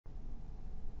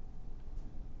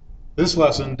This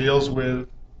lesson deals with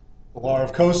the law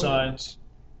of cosines,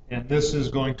 and this is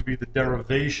going to be the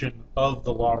derivation of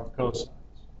the law of cosines.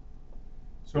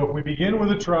 So if we begin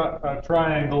with a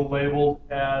triangle labeled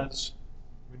as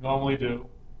we normally do,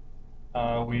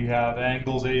 we have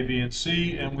angles A, B, and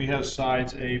C, and we have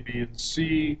sides A, B, and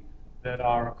C that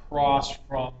are across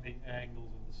from the angles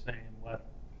of the same letter.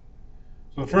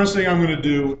 So the first thing I'm going to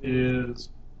do is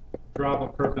drop a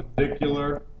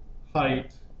perpendicular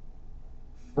height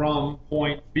from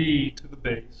point B to the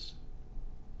base.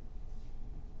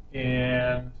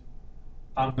 And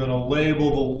I'm going to label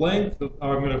the length of,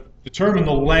 or I'm going to determine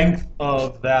the length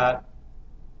of that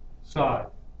side.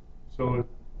 So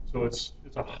it's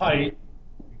a height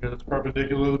because it's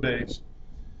perpendicular to the base.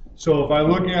 So if I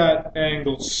look at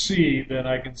angle C, then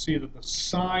I can see that the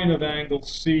sine of angle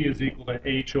C is equal to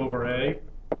h over A.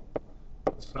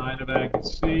 The sine of angle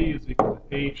C is equal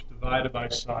to h divided by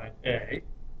sine A,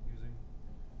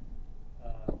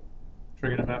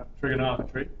 using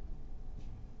trigonometry.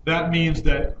 That means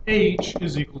that h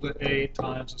is equal to A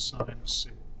times the sine of C.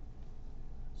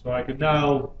 So I can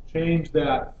now change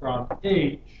that from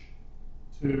h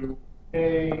to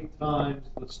A times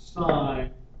the sine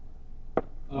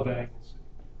of angle C.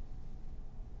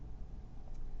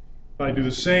 If I do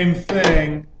the same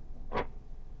thing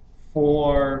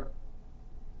for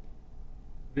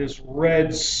this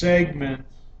red segment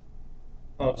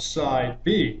of side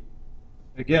B,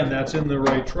 again, that's in the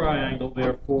right triangle,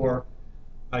 therefore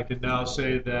I can now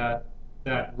say that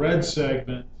that red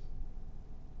segment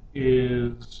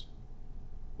is,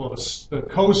 well, the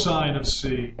cosine of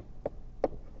C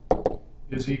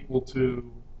is equal to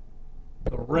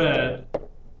the red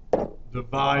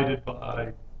divided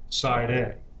by side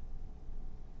A.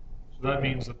 So that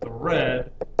means that the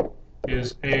red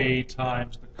is A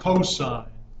times the cosine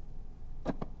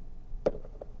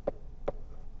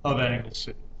of angle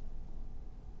C.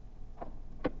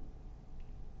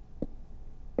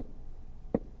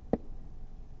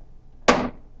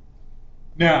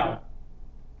 Now,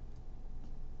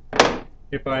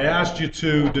 if I asked you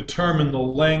to determine the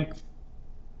length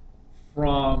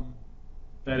from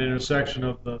that intersection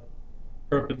of the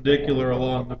perpendicular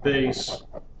along the base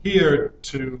here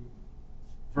to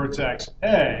vertex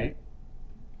A,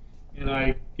 and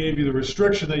I gave you the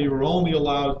restriction that you were only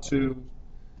allowed to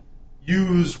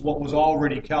use what was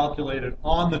already calculated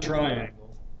on the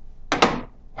triangle,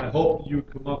 I hope you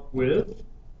come up with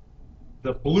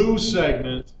the blue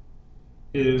segment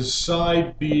is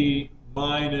side B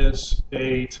minus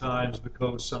A times the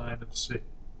cosine of C.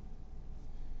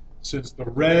 Since the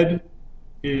red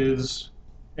is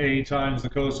A times the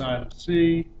cosine of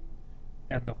C,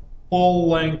 and the full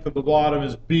length of the bottom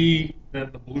is B,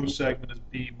 then the blue segment is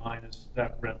B minus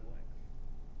that red length.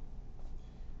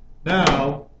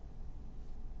 Now,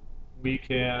 we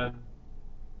can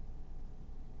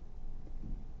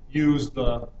use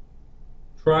the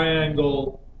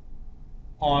triangle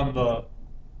on the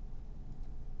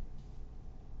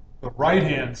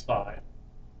right-hand side.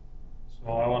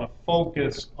 So I want to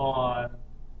focus on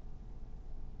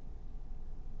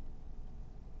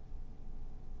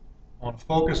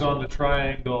the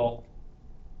triangle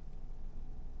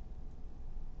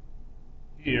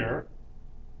here.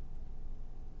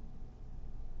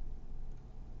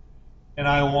 And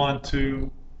I want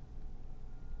to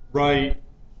write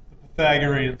the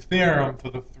Pythagorean theorem for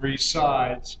the three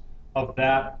sides of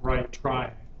that right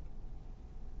triangle.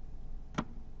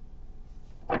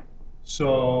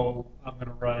 So I'm going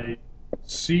to write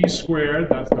c squared,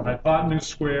 that's the hypotenuse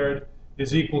squared,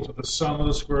 is equal to the sum of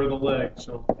the square of the leg.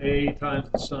 So A times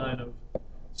the sine of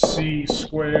c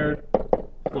squared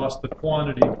plus the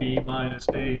quantity B minus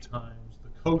A times the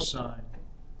cosine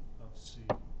of C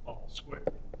all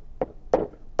squared.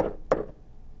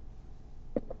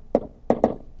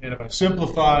 And if I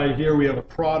simplify, here we have a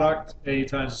product, A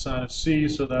times the sine of C,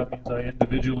 so that means I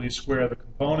individually square the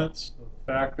components, the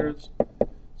factors.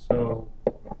 So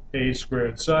A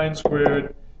squared sine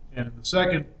squared, and in the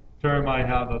second term I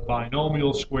have a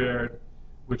binomial squared,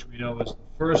 which we know is the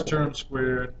first term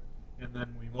squared, and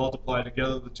then we multiply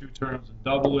together the two terms and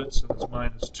double it, so it's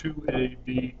minus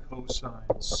 2AB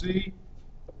cosine C.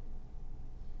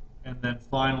 And then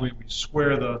finally we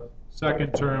square the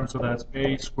second term, so that's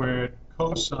A squared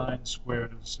cosine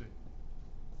squared of C.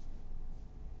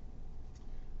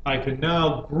 I can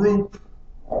now group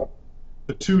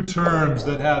the two terms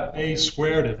that have A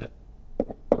squared in it,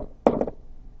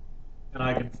 and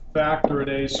I can factor an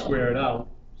A squared out,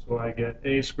 so I get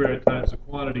A squared times the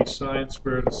quantity sine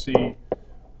squared of C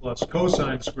plus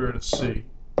cosine squared of C,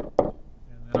 and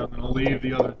then I'm going to leave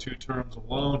the other two terms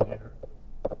alone here.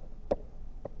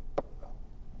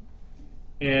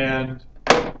 And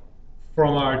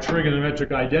from our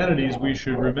trigonometric identities, we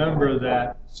should remember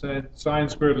that sine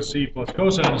squared of c plus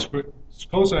cosine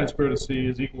squared of c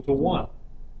is equal to 1.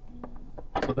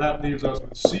 So that leaves us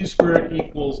with c squared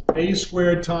equals a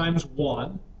squared times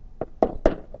 1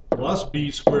 plus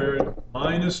b squared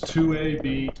minus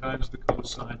 2ab times the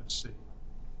cosine of c.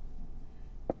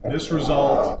 This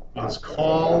result is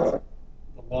called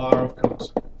the law of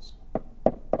cosines.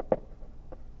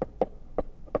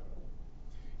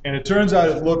 And it turns out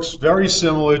it looks very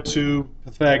similar to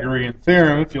Pythagorean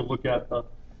theorem if you look at it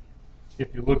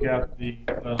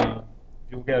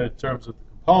in terms of the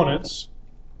components.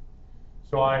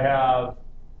 So I have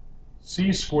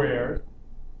c squared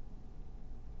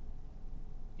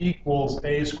equals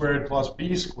a squared plus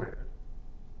b squared.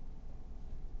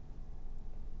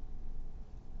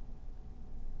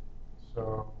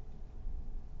 So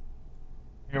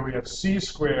here we have c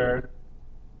squared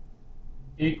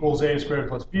equals a squared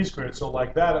plus b squared. So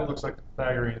like that, it looks like the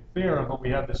Pythagorean theorem, but we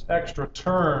have this extra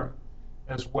term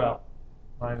as well,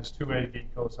 minus 2ab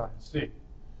cosine c.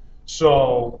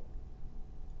 So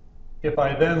if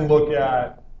I then look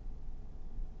at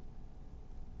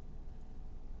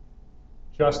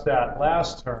just that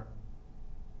last term,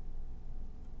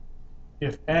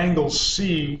 if angle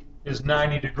C is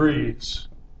 90 degrees,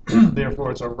 therefore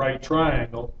it's a right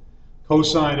triangle,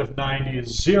 cosine of 90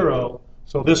 is 0,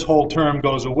 so this whole term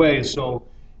goes away. So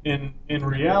in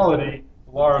reality,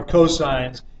 the law of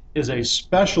cosines is a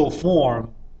special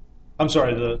form,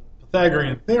 the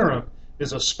Pythagorean theorem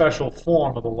is a special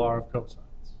form of the law of cosines.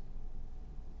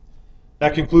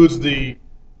 That concludes the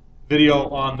video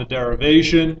on the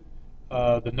derivation.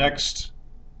 The next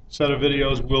set of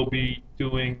videos will be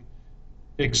doing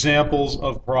examples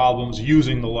of problems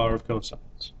using the law of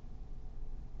cosines.